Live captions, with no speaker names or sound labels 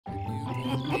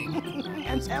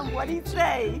And then what'd he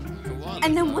say?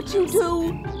 And then what you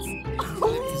do?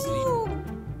 Ooh,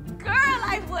 girl,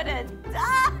 I would have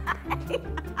died.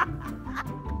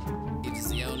 It is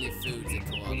the only food that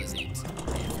koalas eat.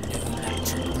 They have no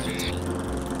natural predator.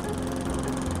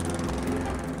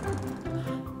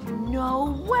 No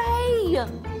way!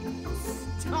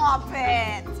 Stop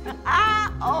it!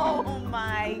 Oh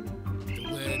my. The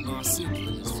word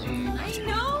marsupial is from the I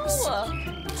know!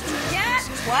 Yeah,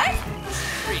 what?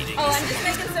 Oh, I'm just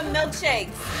making some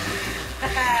milkshakes.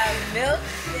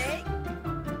 Milkshake?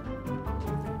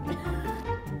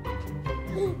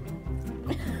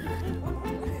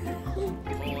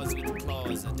 paws with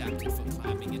claws adapted for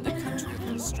climbing in the country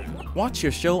of Australia. Watch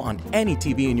your show on any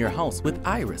TV in your house with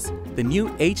Iris, the new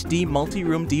HD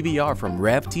multi-room DVR from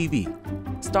Rev TV.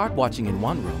 Start watching in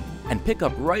one room and pick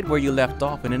up right where you left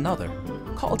off in another.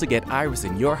 Call to get Iris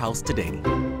in your house today.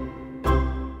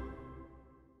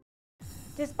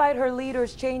 Despite her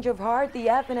leader's change of heart, the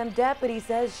F&M deputy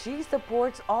says she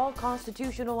supports all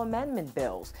constitutional amendment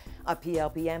bills. A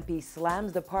PLP MP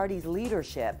slams the party's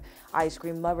leadership. Ice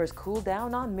cream lovers cool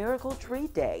down on Miracle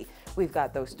Treat Day. We've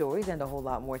got those stories and a whole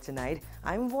lot more tonight.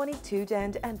 I'm Vonnie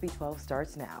Tudend, and B12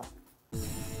 starts now.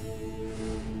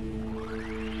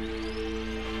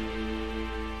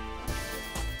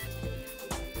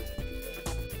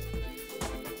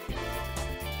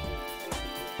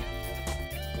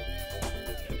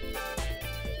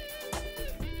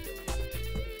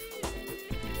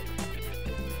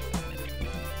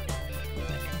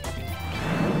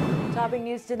 Topping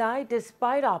news tonight,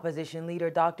 despite opposition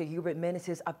leader Dr. Hubert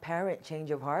Minnis' apparent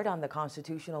change of heart on the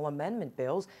constitutional amendment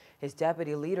bills, his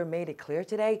deputy leader made it clear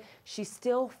today she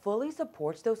still fully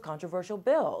supports those controversial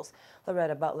bills.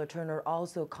 Loretta Butler-Turner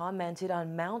also commented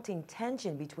on mounting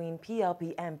tension between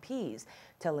PLP MPs,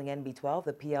 telling NB12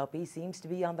 the PLP seems to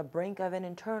be on the brink of an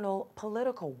internal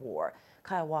political war.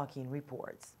 Kyle Joaquin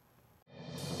reports.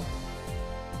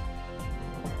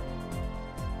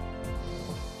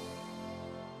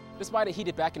 Despite a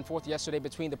heated back and forth yesterday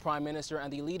between the Prime Minister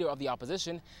and the leader of the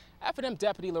opposition, F&M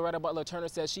Deputy Loretta Butler-Turner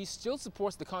says she still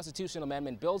supports the constitutional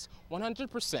amendment bills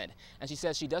 100%, and she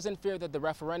says she doesn't fear that the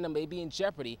referendum may be in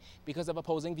jeopardy because of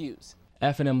opposing views.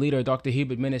 F&M leader Dr.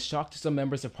 Hubert Minnis shocked some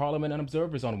members of Parliament and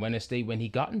observers on Wednesday when he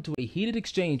got into a heated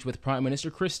exchange with Prime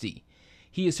Minister Christie.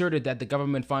 He asserted that the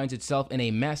government finds itself in a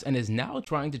mess and is now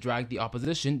trying to drag the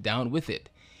opposition down with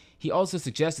it. He also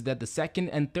suggested that the second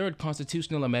and third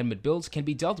constitutional amendment bills can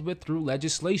be dealt with through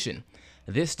legislation.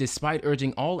 This despite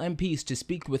urging all MPs to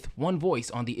speak with one voice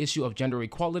on the issue of gender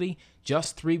equality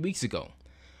just 3 weeks ago.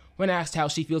 When asked how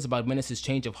she feels about Minnis'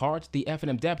 change of heart, the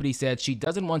F&M deputy said she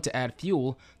doesn't want to add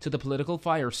fuel to the political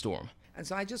firestorm. And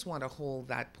so I just want to hold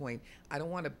that point. I don't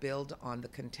want to build on the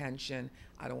contention.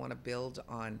 I don't want to build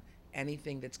on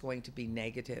anything that's going to be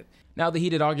negative. Now, the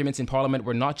heated arguments in Parliament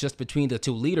were not just between the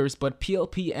two leaders, but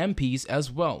PLP MPs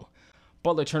as well.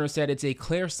 Butler-Turner said it's a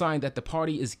clear sign that the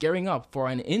party is gearing up for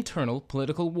an internal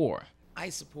political war. I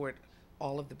support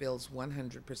all of the bills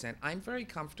 100%. I'm very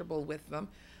comfortable with them.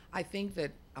 I think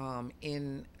that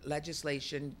in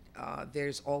legislation,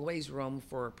 there's always room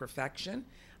for perfection.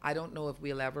 I don't know if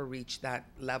we'll ever reach that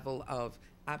level of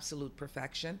absolute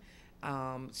perfection.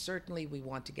 Certainly we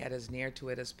want to get as near to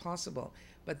it as possible,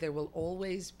 but there will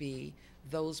always be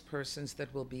those persons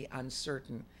that will be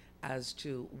uncertain as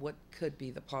to what could be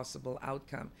the possible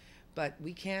outcome. But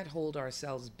we can't hold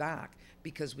ourselves back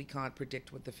because we can't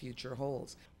predict what the future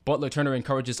holds. Butler-Turner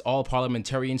encourages all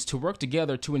parliamentarians to work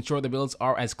together to ensure the bills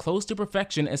are as close to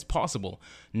perfection as possible,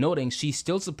 noting she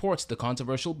still supports the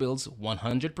controversial bills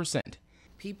 100%.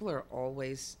 People are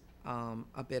always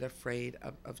a bit afraid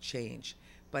of change.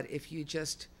 But if you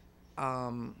just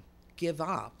give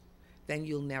up, then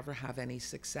you'll never have any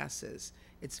successes.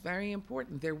 It's very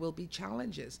important. There will be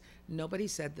challenges. Nobody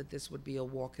said that this would be a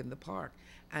walk in the park.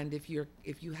 And if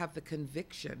you have the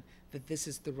conviction that this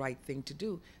is the right thing to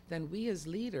do, then we as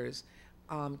leaders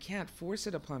can't force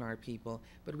it upon our people,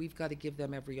 but we've got to give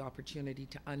them every opportunity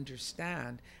to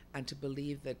understand and to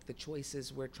believe that the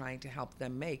choices we're trying to help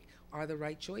them make are the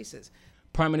right choices.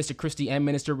 Prime Minister Christie and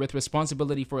Minister with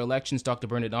responsibility for elections Dr.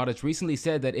 Bernard Nottage recently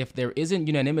said that if there isn't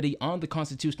unanimity on the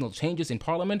constitutional changes in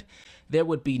Parliament, there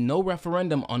would be no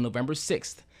referendum on November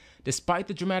 6th. Despite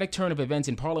the dramatic turn of events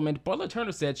in Parliament,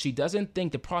 Butler-Turner said she doesn't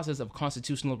think the process of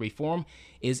constitutional reform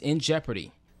is in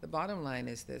jeopardy. The bottom line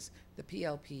is this: the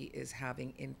PLP is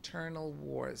having internal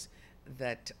wars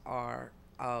that are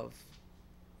of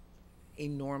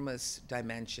enormous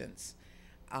dimensions.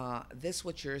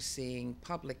 What you're seeing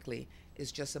publicly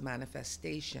is just a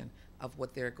manifestation of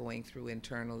what they're going through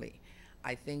internally.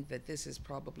 I think that this is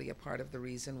probably a part of the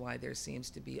reason why there seems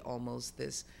to be almost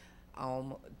this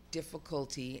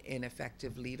difficulty in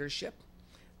effective leadership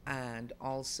and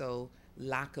also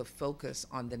lack of focus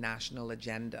on the national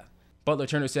agenda.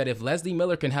 Butler-Turner said if Leslie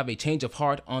Miller can have a change of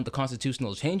heart on the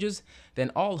constitutional changes,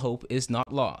 then all hope is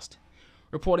not lost.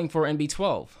 Reporting for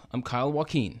NB12, I'm Kyle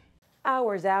Joaquin.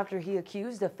 Hours after he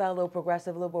accused a fellow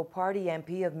Progressive Liberal Party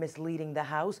MP of misleading the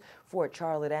House, Fort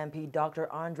Charlotte MP Dr.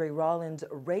 Andre Rollins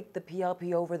raked the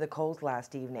PLP over the coals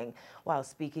last evening. While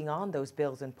speaking on those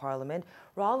bills in Parliament,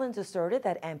 Rollins asserted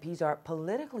that MPs are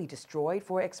politically destroyed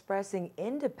for expressing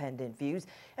independent views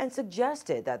and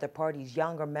suggested that the party's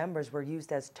younger members were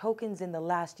used as tokens in the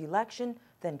last election,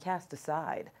 then cast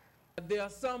aside. There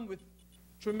are some with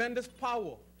tremendous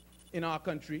power in our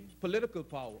country, political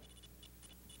power,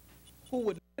 who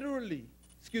would literally,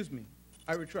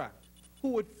 who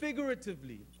would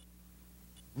figuratively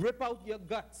rip out your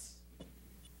guts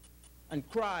and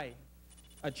cry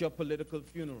at your political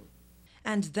funeral.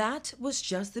 And that was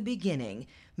just the beginning.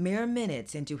 Mere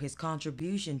minutes into his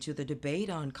contribution to the debate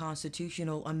on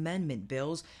constitutional amendment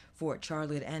bills, Fort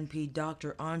Charlotte MP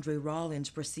Dr. Andre Rollins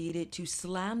proceeded to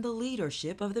slam the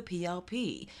leadership of the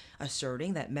PLP,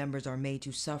 asserting that members are made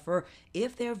to suffer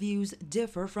if their views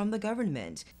differ from the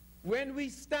government. When we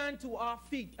stand to our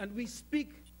feet and we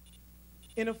speak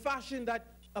in a fashion that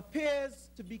appears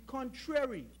to be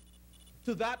contrary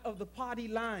to that of the party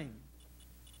line,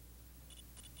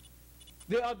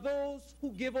 there are those who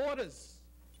give orders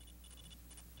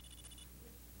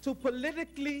to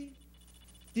politically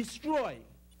destroy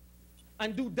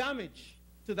and do damage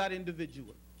to that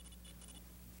individual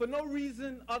for no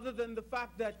reason other than the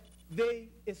fact that they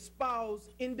espouse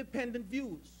independent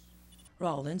views.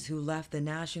 Rollins, who left the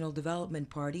National Development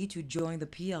Party to join the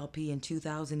PLP in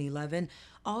 2011,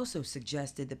 also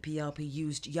suggested the PLP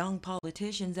used young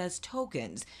politicians as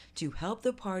tokens to help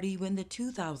the party win the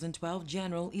 2012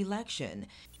 general election.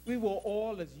 We were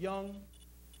all, as young,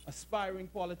 aspiring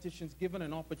politicians, given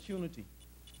an opportunity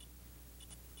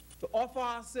to offer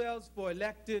ourselves for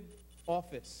elected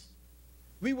office.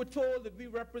 We were told that we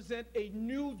represent a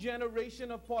new generation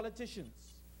of politicians,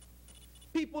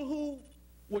 people who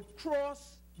would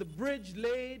cross the bridge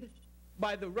laid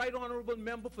by the Right Honorable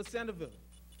Member for Centerville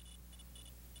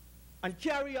and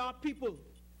carry our people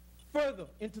further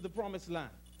into the promised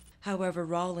land. However,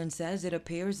 Rollins says it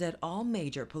appears that all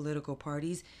major political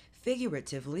parties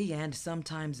figuratively and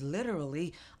sometimes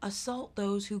literally assault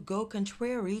those who go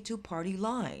contrary to party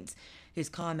lines. His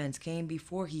comments came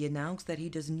before he announced that he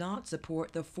does not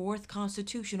support the fourth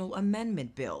constitutional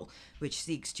amendment bill, which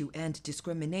seeks to end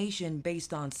discrimination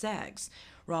based on sex.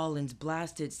 Rollins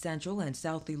blasted Central and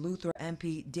South Eleuthera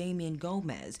MP Damian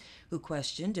Gomez, who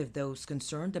questioned if those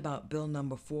concerned about Bill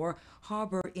number 4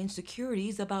 harbor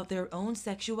insecurities about their own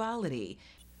sexuality.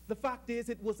 The fact is,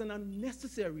 it was an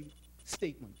unnecessary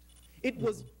statement. It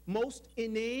was most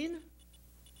inane.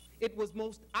 It was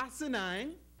most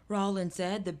asinine. Rollins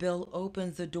said the bill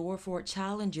opens the door for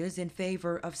challenges in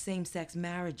favor of same-sex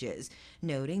marriages,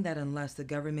 noting that unless the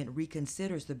government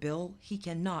reconsiders the bill, he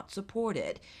cannot support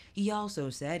it. He also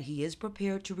said he is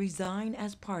prepared to resign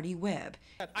as party whip.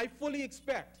 I fully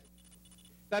expect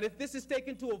that if this is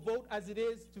taken to a vote as it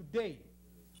is today,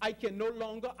 I can no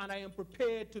longer, and I am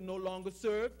prepared to no longer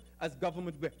serve as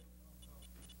government whip.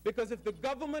 Because if the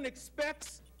government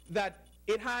expects that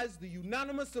it has the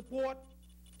unanimous support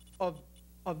of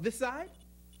this side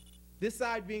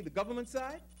being the government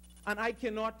side, and I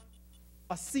cannot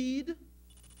accede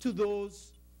to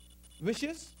those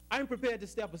wishes, I'm prepared to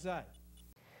step aside.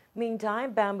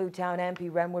 Meantime, Bamboo Town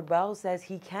MP Renwood Wells says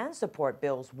he can support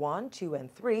Bills 1, 2,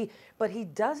 and 3, but he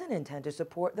doesn't intend to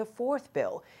support the fourth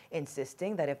bill,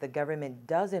 insisting that if the government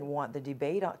doesn't want the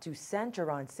debate to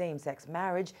center on same-sex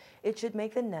marriage, it should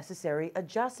make the necessary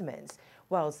adjustments.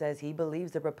 Wells says he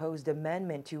believes the proposed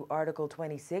amendment to Article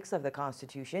 26 of the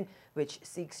Constitution, which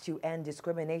seeks to end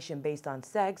discrimination based on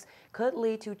sex, could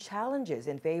lead to challenges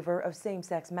in favor of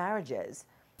same-sex marriages.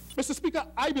 Mr. Speaker,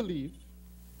 I believe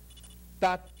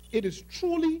that it is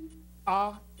truly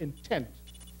our intent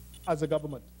as a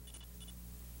government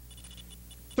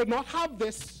to not have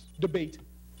this debate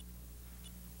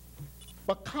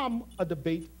become a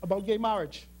debate about gay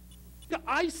marriage.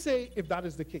 I say, if that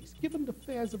is the case, given the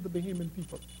fears of the Bahamian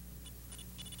people,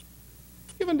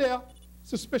 given their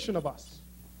suspicion of us,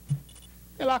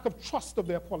 their lack of trust of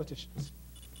their politicians,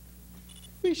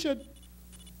 we should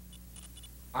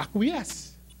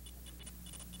acquiesce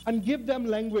and give them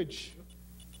language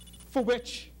for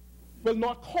which will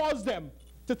not cause them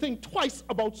to think twice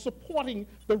about supporting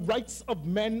the rights of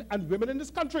men and women in this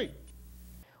country.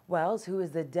 Wells, who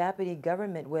is the deputy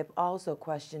government whip, also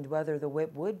questioned whether the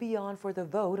whip would be on for the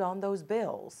vote on those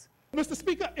bills. Mr.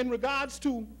 Speaker, in regards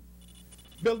to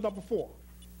Bill number 4,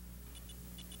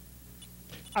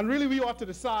 and really we ought to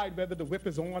decide whether the whip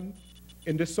is on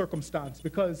in this circumstance,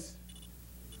 because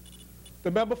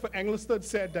the member for Englerston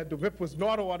said that the whip was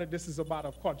not on and this is a matter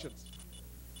of conscience.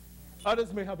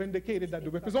 Others may have indicated that the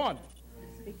whip is on.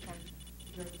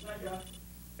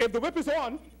 If the whip is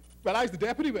on, well, I was the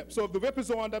deputy whip, so if the whip is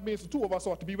on, that means the two of us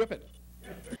ought to be whipping.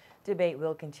 Debate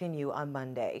will continue on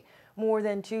Monday. More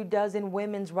than 24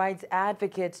 women's rights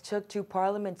advocates took to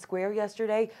Parliament Square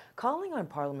yesterday, calling on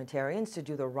parliamentarians to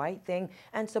do the right thing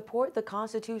and support the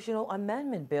constitutional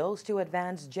amendment bills to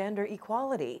advance gender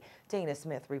equality. Dana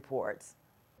Smith reports.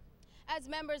 As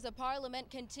members of Parliament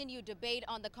continue debate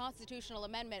on the constitutional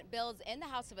amendment bills in the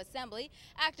House of Assembly,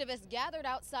 activists gathered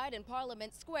outside in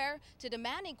Parliament Square to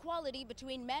demand equality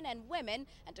between men and women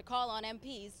and to call on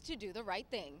MPs to do the right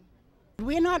thing.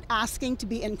 We're not asking to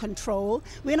be in control.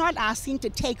 We're not asking to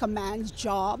take a man's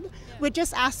job. We're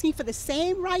just asking for the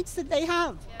same rights that they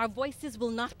have. Our voices will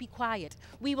not be quiet.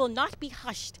 We will not be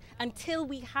hushed until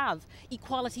we have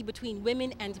equality between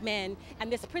women and men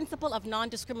and this principle of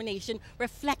non-discrimination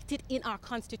reflected in our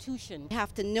Constitution. We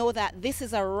have to know that this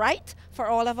is a right for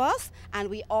all of us, and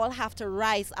we all have to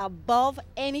rise above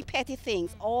any petty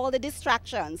things, all the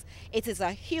distractions. It is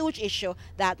a huge issue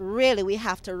that really we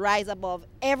have to rise above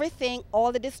everything,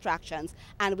 all the distractions,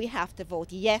 and we have to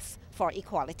vote yes for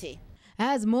equality.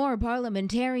 As more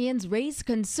parliamentarians raise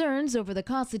concerns over the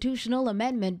constitutional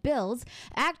amendment bills,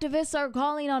 activists are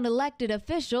calling on elected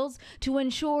officials to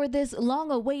ensure this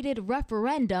long-awaited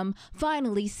referendum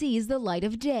finally sees the light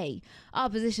of day.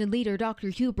 Opposition leader Dr.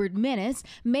 Hubert Minnis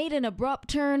made an abrupt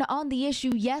turn on the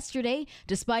issue yesterday,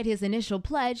 despite his initial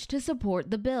pledge to support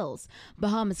the bills.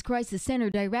 Bahamas Crisis Center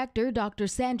Director Dr.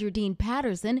 Sandra Dean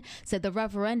Patterson said the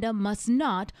referendum must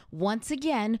not, once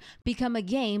again, become a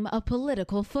game of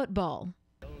political football.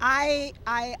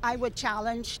 I would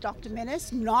challenge Dr.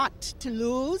 Minnis not to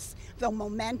lose the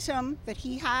momentum that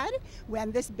he had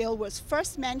when this bill was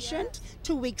first mentioned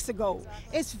 2 weeks ago.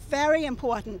 It's very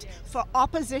important for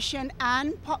opposition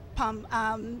and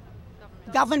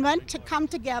government to come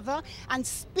together and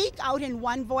speak out in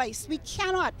one voice. We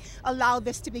cannot allow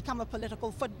this to become a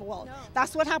political football. No.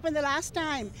 That's what happened the last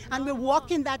time, and we're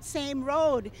walking that same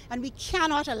road, and we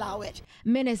cannot allow it.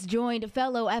 Minnis joined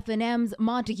fellow FNM's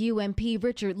Montague MP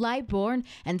Richard Lightbourne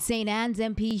and St. Anne's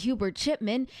MP Hubert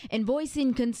Chipman in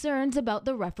voicing concerns about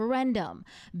the referendum.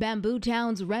 Bamboo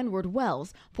Town's Renward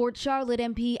Wells, Fort Charlotte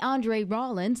MP Andre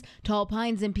Rollins, Tall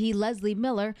Pines MP Leslie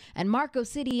Miller, and Marco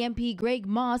City MP Greg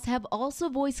Moss have also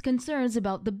voiced concerns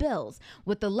about the bills,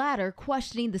 with the latter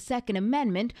questioning the Second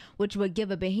Amendment, which would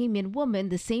give a Bahamian woman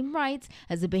the same rights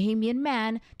as a Bahamian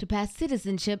man to pass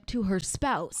citizenship to her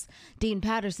spouse. Dean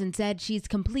Patterson said she's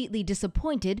completely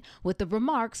disappointed with the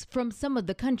remarks from some of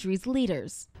the country's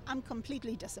leaders. I'm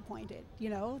completely disappointed,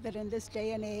 that in this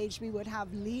day and age we would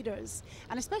have leaders,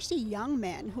 and especially young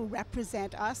men who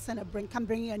represent us and come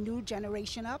bringing a new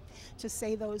generation up to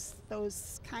say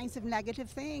those kinds of negative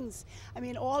things. I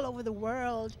mean, all over the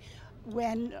world,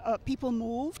 when people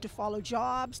move to follow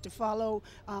jobs, to follow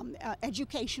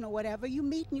education or whatever, you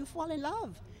meet and you fall in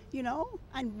love.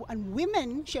 And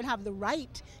women should have the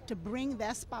right to bring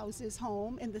their spouses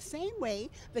home in the same way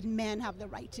that men have the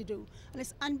right to do. And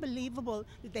it's unbelievable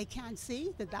that they can't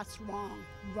see that that's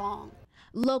wrong.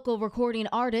 Local recording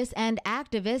artist and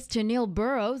activist Chanel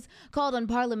Burrows called on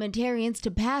parliamentarians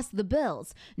to pass the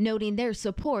bills, noting their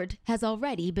support has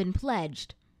already been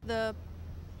pledged. The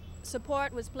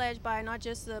support was pledged by not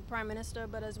just the Prime Minister,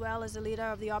 but as well as the Leader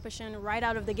of the Opposition right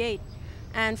out of the gate.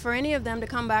 And for any of them to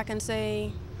come back and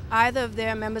say either of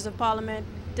their members of Parliament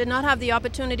did not have the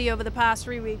opportunity over the past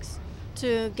 3 weeks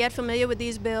to get familiar with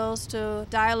these bills, to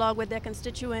dialogue with their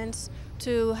constituents,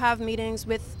 to have meetings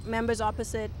with members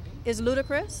opposite is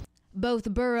ludicrous.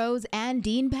 Both Burrows and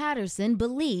Dean Patterson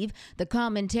believe the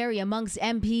commentary amongst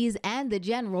MPs and the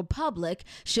general public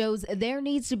shows there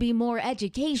needs to be more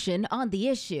education on the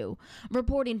issue.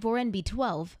 Reporting for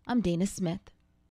NB12, I'm Dana Smith.